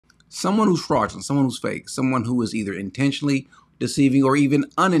Someone who's fraudulent, someone who's fake, someone who is either intentionally deceiving or even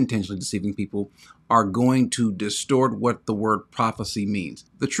unintentionally deceiving people are going to distort what the word prophecy means.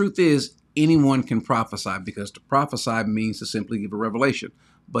 The truth is, anyone can prophesy because to prophesy means to simply give a revelation.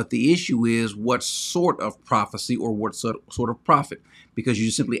 But the issue is what sort of prophecy or what sort of prophet, because you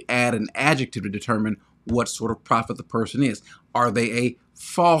simply add an adjective to determine what sort of prophet the person is. Are they a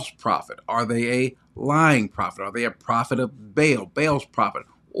false prophet? Are they a lying prophet? Are they a prophet of Baal, Baal's prophet?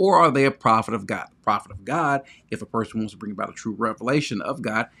 Or are they a prophet of God? The prophet of God, if a person wants to bring about a true revelation of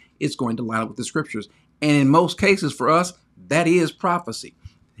God, it's going to line up with the scriptures. And in most cases for us, that is prophecy,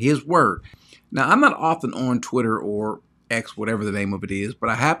 his word. Now, I'm not often on Twitter or X, whatever the name of it is, but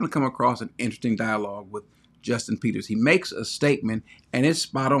I happen to come across an interesting dialogue with Justin Peters. He makes a statement and it's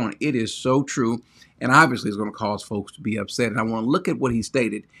spot on. It is so true. And obviously it's going to cause folks to be upset. And I want to look at what he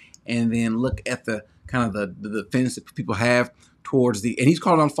stated and then look at the kind of the defense that people have towards and he's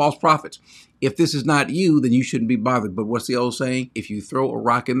calling on false prophets. If this is not you, then you shouldn't be bothered. But what's the old saying? If you throw a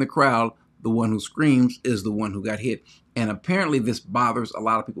rock in the crowd, the one who screams is the one who got hit. And apparently this bothers a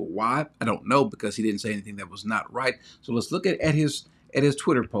lot of people. Why? I don't know, because he didn't say anything that was not right. So let's look at his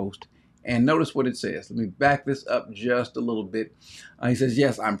Twitter post and notice what it says. Let me back this up just a little bit. He says,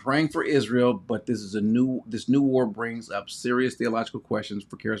 yes, I'm praying for Israel, but this new war brings up serious theological questions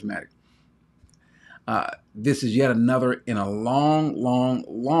for charismatic. This is yet another in a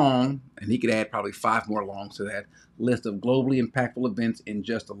long, and he could add probably 5 more longs to that list of globally impactful events in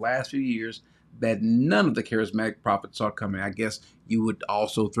just the last few years that none of the charismatic prophets saw coming. I guess you would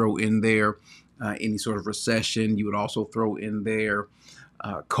also throw in there any sort of recession. You would also throw in there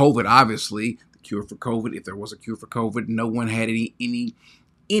COVID, obviously, the cure for COVID. If there was a cure for COVID, no one had any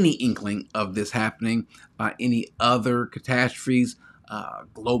inkling of this happening. Any other catastrophes,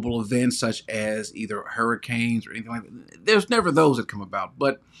 global events such as either hurricanes or anything like that. There's never those that come about.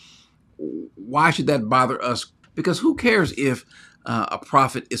 But why should that bother us? Because who cares if a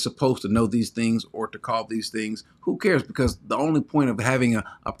prophet is supposed to know these things or to call these things? Who cares? Because the only point of having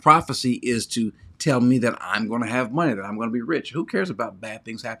a prophecy is to tell me that I'm going to have money, that I'm going to be rich. Who cares about bad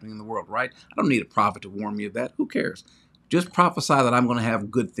things happening in the world, right? I don't need a prophet to warn me of that. Who cares? Just prophesy that I'm going to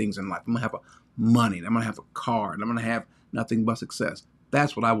have good things in life. I'm going to have money, and I'm going to have a car, and I'm going to have nothing but success.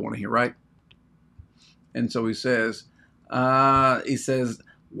 That's what I want to hear, right? And so he says,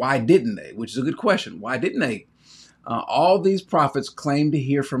 why didn't they? Which is a good question. Why didn't they? All these prophets claim to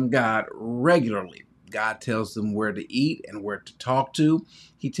hear from God regularly. God tells them where to eat and where to talk to.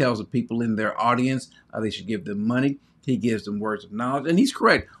 He tells the people in their audience they should give them money. He gives them words of knowledge. And he's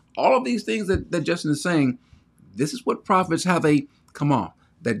correct. All of these things that Justin is saying, this is what prophets, how they come off.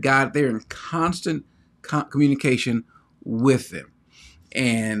 That God, they're in constant communication with them.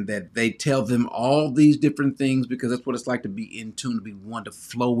 And that they tell them all these different things because that's what it's like to be in tune, to be one, to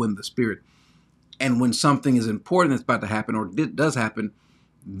flow in the Spirit. And when something is important that's about to happen or it does happen,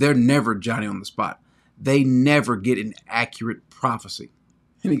 they're never Johnny on the spot. They never get an accurate prophecy.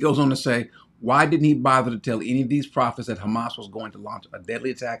 And he goes on to say, why didn't he bother to tell any of these prophets that Hamas was going to launch a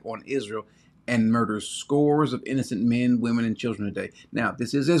deadly attack on Israel and murder scores of innocent men, women, and children today? Now,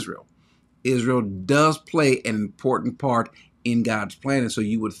 this is Israel. Israel does play an important part in God's plan, and so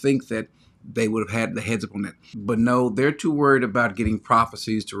you would think that they would have had the heads up on that. But no, they're too worried about getting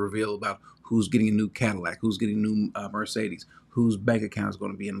prophecies to reveal about who's getting a new Cadillac, who's getting a new Mercedes, whose bank account is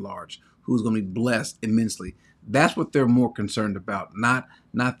going to be enlarged, who's going to be blessed immensely. That's what they're more concerned about, not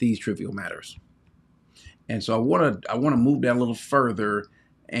these trivial matters. And so I want to move down a little further,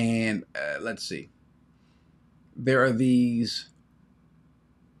 and let's see. There are these.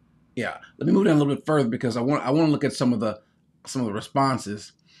 Yeah, let me move down a little bit further because I want to look at some of the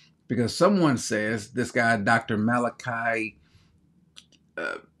responses, because someone says, this guy Dr. Malachi,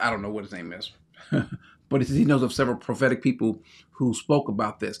 I don't know what his name is, but he says he knows of several prophetic people who spoke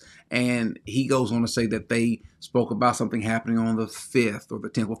about this, and he goes on to say that they spoke about something happening on the 5th or the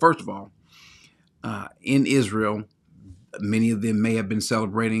 10th. Well, first of all, in Israel, many of them may have been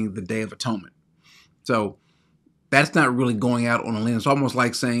celebrating the Day of Atonement, so that's not really going out on a limb. It's almost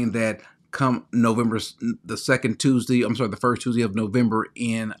like saying that come November, the first Tuesday of November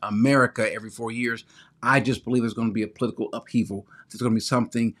in America every 4 years, I just believe there's going to be a political upheaval. There's going to be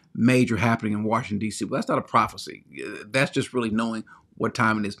something major happening in Washington, D.C. Well, that's not a prophecy. That's just really knowing what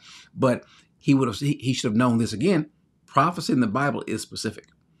time it is. But he should have known this again. Prophecy in the Bible is specific.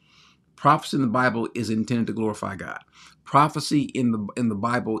 Prophecy in the Bible is intended to glorify God. Prophecy in the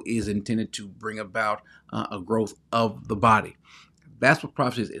Bible is intended to bring about a growth of the body. That's what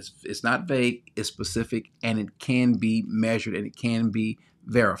prophecy is. It's not vague, it's specific, and it can be measured and it can be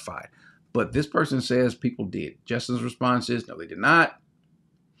verified. But this person says people did. Justin's response is, no, they did not.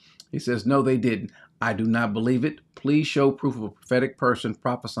 He says, no, they didn't. I do not believe it. Please show proof of a prophetic person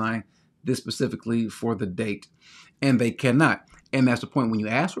prophesying this specifically for the date. And they cannot. And that's the point. When you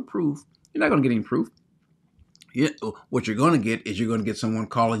ask for proof, you're not going to get any proof. What you're going to get is you're going to get someone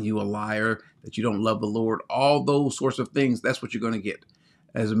calling you a liar, that you don't love the Lord, all those sorts of things. That's what you're going to get.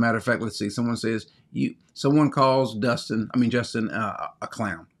 As a matter of fact, let's see. Someone calls Justin a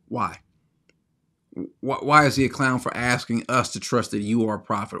clown. Why? Why is he a clown for asking us to trust that you are a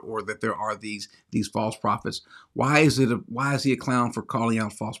prophet, or that there are these false prophets? Why is he a clown for calling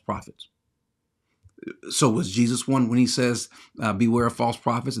out false prophets? So was Jesus one when he says, beware of false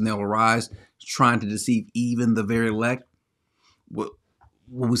prophets and they'll arise trying to deceive even the very elect? When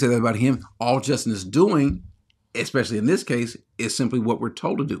we say that about him, all Justin is doing, especially in this case, is simply what we're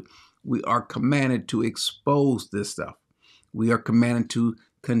told to do. We are commanded to expose this stuff. We are commanded to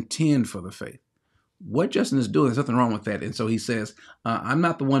contend for the faith. What Justin is doing, there's nothing wrong with that. And so he says, I'm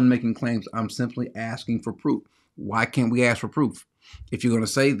not the one making claims. I'm simply asking for proof. Why can't we ask for proof? If you're going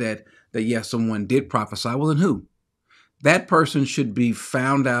to say that yes, someone did prophesy, well, then who? That person should be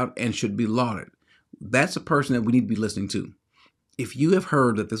found out and should be lauded. That's a person that we need to be listening to. If you have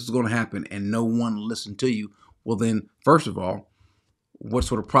heard that this is going to happen and no one listened to you, well, then, first of all, what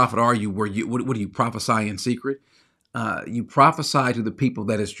sort of prophet are you? What do you prophesy in secret? You prophesy to the people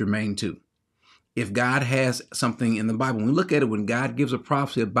that it's germane to. If God has something in the Bible, when we look at it, when God gives a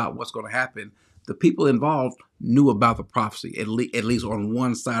prophecy about what's going to happen, the people involved knew about the prophecy, at least on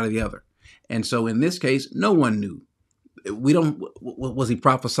one side or the other. And so in this case, no one knew. Was he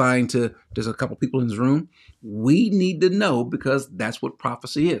prophesying to just a couple people in his room? We need to know, because that's what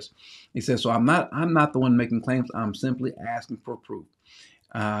prophecy is. He says, so I'm not the one making claims. I'm simply asking for proof.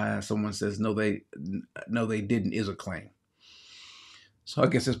 Someone says, no, they didn't is a claim. So I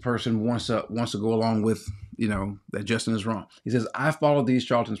guess this person wants to go along with, that Justin is wrong. He says, I follow these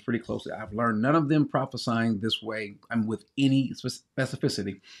charlatans pretty closely. I've learned none of them prophesying this way and with any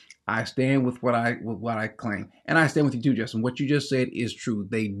specificity. I stand with what I claim. And I stand with you too, Justin. What you just said is true.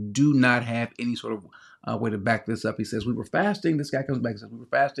 They do not have any sort of way to back this up. He says, we were fasting. This guy comes back and says, we were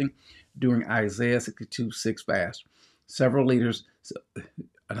fasting during Isaiah 62:6 fast. Several leaders,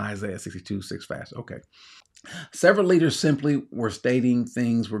 an Isaiah 62:6 fast. Okay. Several leaders simply were stating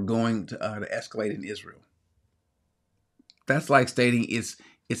things were going to escalate in Israel. That's like stating it's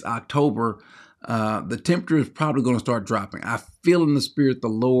October. The temperature is probably going to start dropping. I feel in the spirit the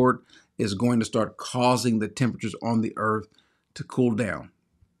Lord is going to start causing the temperatures on the earth to cool down.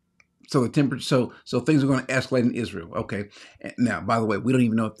 So the temperature, so things are going to escalate in Israel. Okay. Now, by the way, we don't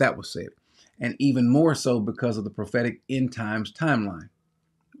even know if that was said, and even more so because of the prophetic end times timeline.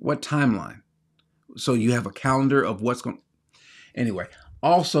 What timeline? So you have a calendar of what's going. Anyway,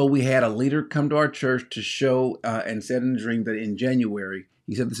 also we had a leader come to our church to show and said in a dream that in January,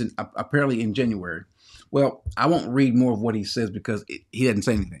 he said this apparently in January. Well, I won't read more of what he says because he doesn't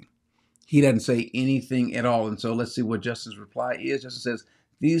say anything. He doesn't say anything at all. And so let's see what Justin's reply is. Justin says,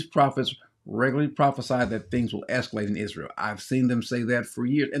 these prophets regularly prophesy that things will escalate in Israel. I've seen them say that for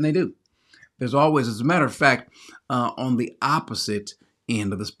years, and they do. There's always, as a matter of fact, on the opposite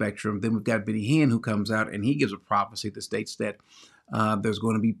end of the spectrum, then we've got Benny Hinn, who comes out and he gives a prophecy that states that there's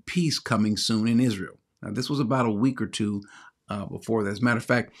going to be peace coming soon in Israel. Now, this was about a week or two before that. As a matter of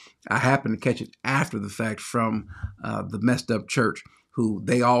fact, I happened to catch it after the fact from the Messed Up Church, who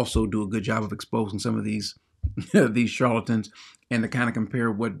they also do a good job of exposing some of these these charlatans, and to kind of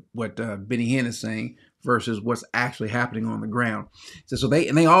compare what Benny Hinn is saying versus what's actually happening on the ground. So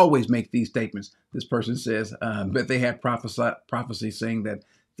they always make these statements. This person says that they had prophecy saying that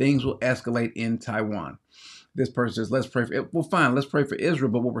things will escalate in Taiwan. This person says, let's pray for, well, fine, let's pray for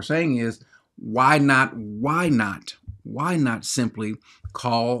Israel. But what we're saying is, why not simply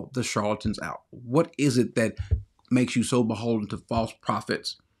call the charlatans out? What is it that makes you so beholden to false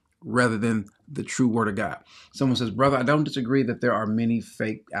prophets rather than the true word of God? Someone says, brother, I don't disagree that there are many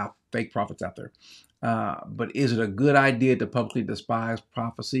fake prophets out there. But is it a good idea to publicly despise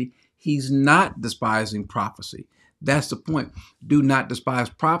prophecy? He's not despising prophecy. That's the point. Do not despise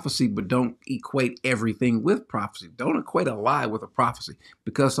prophecy, but don't equate everything with prophecy. Don't equate a lie with a prophecy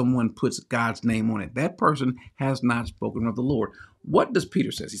because someone puts God's name on it. That person has not spoken of the Lord. What does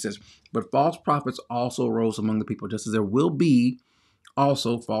Peter say? He says, but false prophets also arose among the people, just as there will be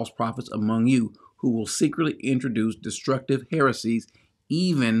also false prophets among you who will secretly introduce destructive heresies,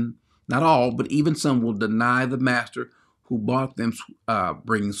 even, not all, but even some will deny the master who bought them,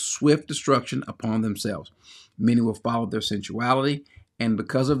 bringing swift destruction upon themselves. Many will follow their sensuality, and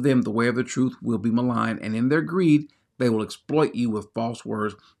because of them, the way of the truth will be maligned, and in their greed, they will exploit you with false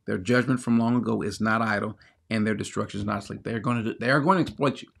words. Their judgment from long ago is not idle, and their destruction is not asleep. They are going to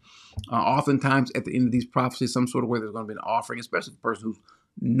exploit you. Oftentimes, at the end of these prophecies, some sort of way there's going to be an offering, especially the person who's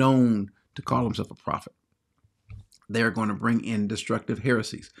known to call himself a prophet. They're going to bring in destructive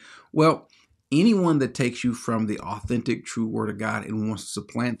heresies. Well, anyone that takes you from the authentic, true word of God and wants to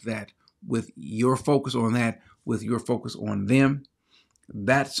supplant that with your focus on that, with your focus on them,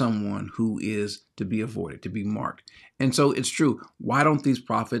 that's someone who is to be avoided, to be marked. And so it's true. Why don't these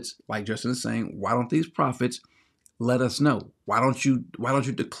prophets, like Justin is saying, why don't these prophets let us know? Why don't you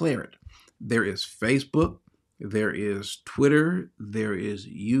declare it? There is Facebook, there is Twitter, there is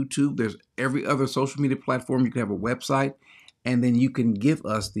YouTube, there's every other social media platform. You can have a website, and then you can give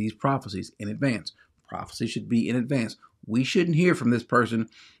us these prophecies in advance. Prophecy should be in advance. We shouldn't hear from this person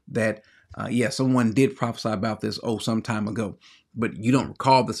that, someone did prophesy about this, some time ago, but you don't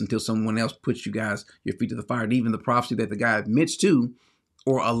recall this until someone else puts your feet to the fire. And even the prophecy that the guy admits to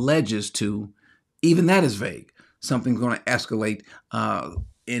or alleges to, even that is vague. Something's going to escalate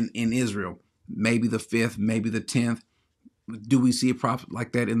in Israel. Maybe the 5th, maybe the 10th. Do we see a prophet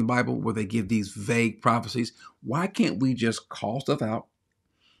like that in the Bible where they give these vague prophecies? Why can't we just call stuff out?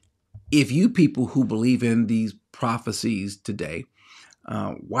 If you people who believe in these prophecies today,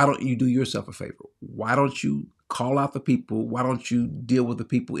 why don't you do yourself a favor? Why don't you call out the people? Why don't you deal with the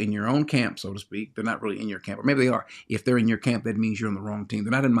people in your own camp, so to speak? They're not really in your camp, or maybe they are. If they're in your camp, that means you're on the wrong team.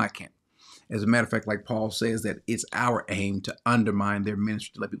 They're not in my camp. As a matter of fact, like Paul says, that it's our aim to undermine their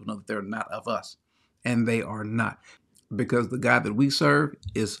ministry, to let people know that they're not of us. And they are not. Because the God that we serve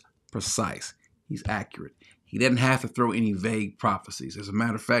is precise. He's accurate. He doesn't have to throw any vague prophecies. As a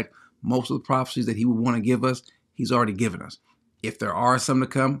matter of fact, most of the prophecies that he would want to give us, he's already given us. If there are some to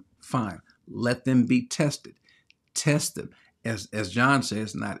come, fine. Let them be tested. Test them. As John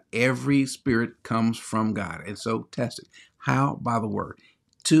says, not every spirit comes from God. And so test it. How? By the word.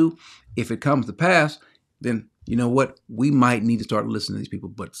 2, if it comes to pass, then you know what? We might need to start listening to these people.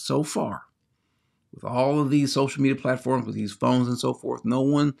 But so far, with all of these social media platforms, with these phones and so forth, no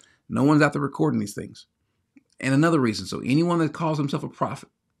one's out there recording these things. And another reason, so anyone that calls himself a prophet,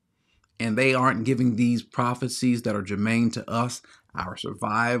 and they aren't giving these prophecies that are germane to us, our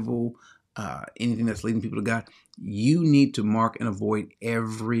survival, anything that's leading people to God, you need to mark and avoid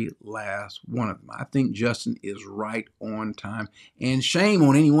every last one of them. I think Justin is right on time, and shame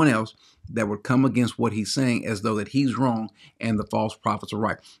on anyone else that would come against what he's saying as though that he's wrong and the false prophets are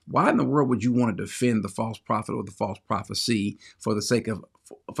right. Why in the world would you want to defend the false prophet or the false prophecy for the sake of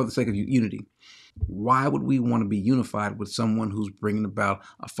unity? Why would we want to be unified with someone who's bringing about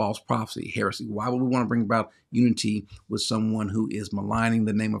a false prophecy, heresy? Why would we want to bring about unity with someone who is maligning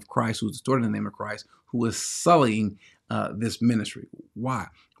the name of Christ, who's distorting the name of Christ, who is sullying this ministry? Why?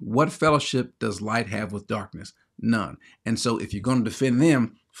 What fellowship does light have with darkness? None. And so if you're going to defend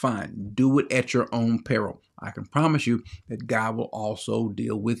them, fine. Do it at your own peril. I can promise you that God will also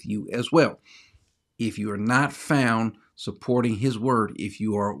deal with you as well. If you are not found supporting his word, if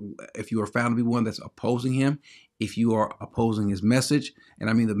you are found to be one that's opposing him, if you are opposing his message, and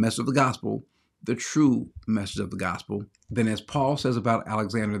I mean the message of the gospel, the true message of the gospel, then as Paul says about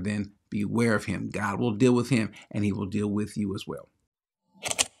Alexander, then beware of him. God will deal with him, and he will deal with you as well.